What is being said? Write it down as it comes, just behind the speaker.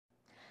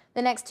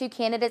The next two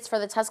candidates for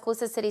the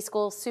Tuscaloosa City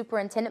School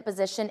Superintendent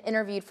position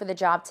interviewed for the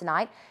job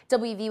tonight.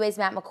 WVUA's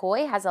Matt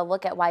McCoy has a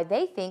look at why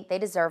they think they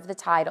deserve the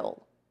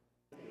title.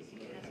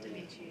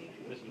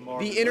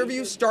 The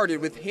interview started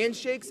with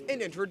handshakes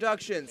and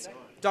introductions.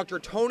 Dr.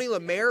 Tony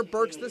Lemaire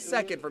Burks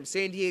II from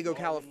San Diego,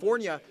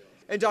 California,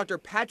 and Dr.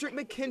 Patrick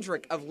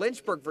McKendrick of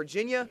Lynchburg,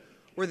 Virginia,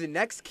 were the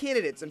next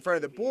candidates in front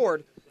of the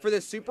board for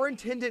the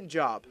superintendent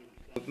job.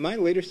 My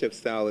leadership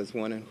style is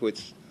one in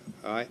which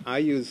I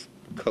use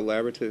a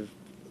collaborative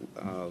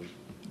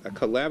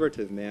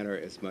manner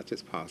as much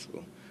as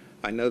possible.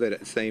 I know that at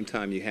the same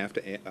time you have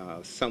to,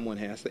 someone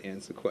has to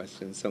answer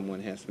questions,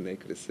 someone has to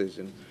make a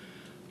decision.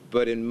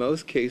 But in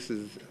most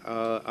cases,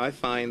 I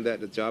find that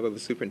the job of a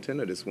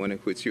superintendent is one in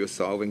which you're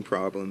solving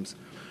problems.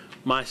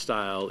 My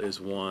style is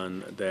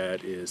one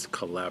that is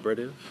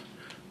collaborative,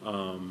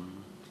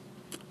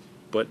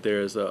 but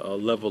there's a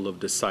level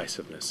of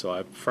decisiveness. So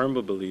I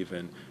firmly believe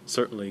in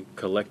certainly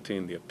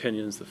collecting the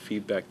opinions, the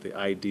feedback, the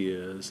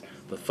ideas,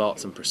 the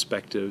thoughts and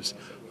perspectives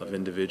of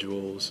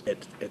individuals.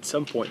 At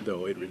some point,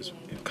 though, it is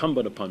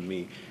incumbent upon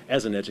me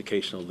as an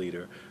educational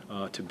leader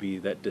to be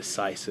that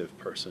decisive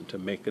person, to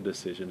make a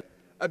decision.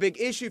 A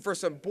big issue for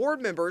some board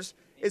members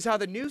is how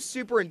the new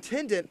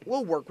superintendent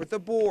will work with the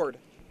board.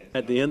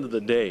 At the end of the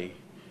day,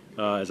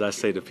 as I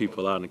say to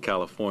people out in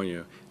California,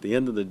 at the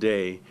end of the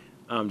day,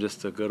 I'm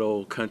just a good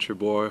old country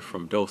boy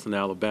from Dothan,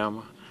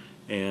 Alabama.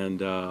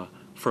 And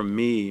for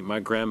me, my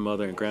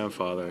grandmother and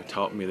grandfather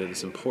taught me that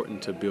it's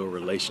important to build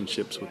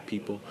relationships with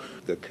people.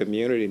 The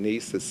community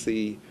needs to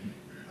see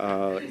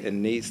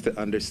and needs to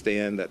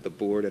understand that the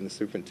board and the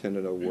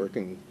superintendent are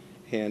working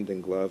hand in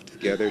glove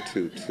together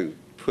to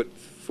put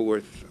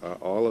forth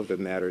all of the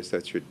matters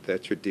that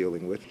you're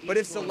dealing with. But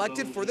if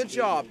selected for the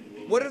job,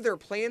 what are their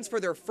plans for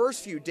their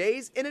first few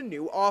days in a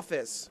new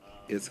office?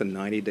 It's a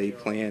 90-day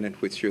plan in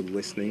which you're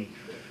listening,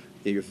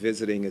 you're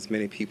visiting as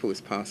many people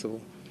as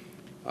possible,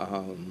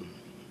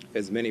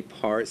 as many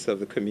parts of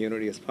the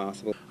community as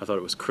possible. I thought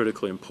it was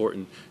critically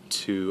important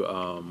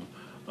to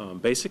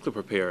basically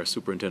prepare a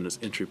superintendent's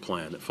entry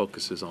plan that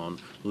focuses on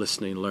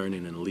listening,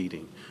 learning, and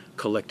leading,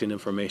 collecting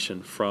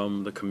information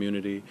from the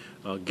community,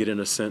 getting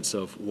a sense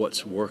of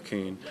what's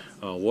working,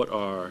 what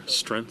are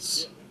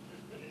strengths,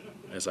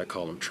 as I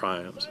call them,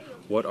 triumphs,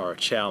 what are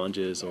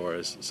challenges, or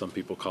as some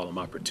people call them,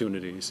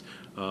 opportunities,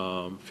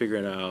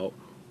 figuring out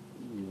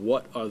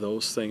what are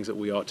those things that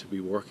we ought to be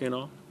working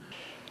on.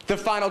 The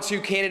final two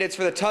candidates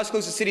for the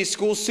Tuscaloosa City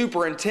School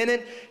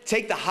Superintendent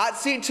take the hot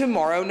seat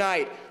tomorrow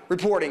night.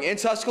 Reporting in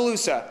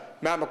Tuscaloosa,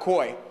 Matt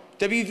McCoy,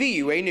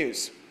 WVUA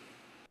News.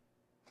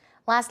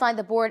 Last night,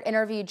 the board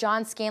interviewed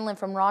John Scanlon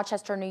from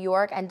Rochester, New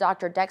York, and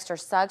Dr. Dexter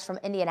Suggs from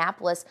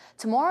Indianapolis.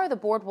 Tomorrow, the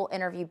board will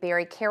interview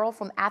Barry Carroll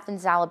from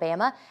Athens,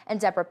 Alabama, and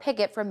Deborah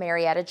Pickett from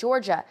Marietta,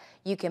 Georgia.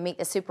 You can meet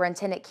the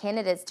superintendent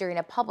candidates during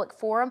a public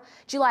forum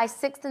July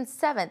 6th and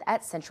 7th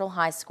at Central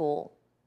High School.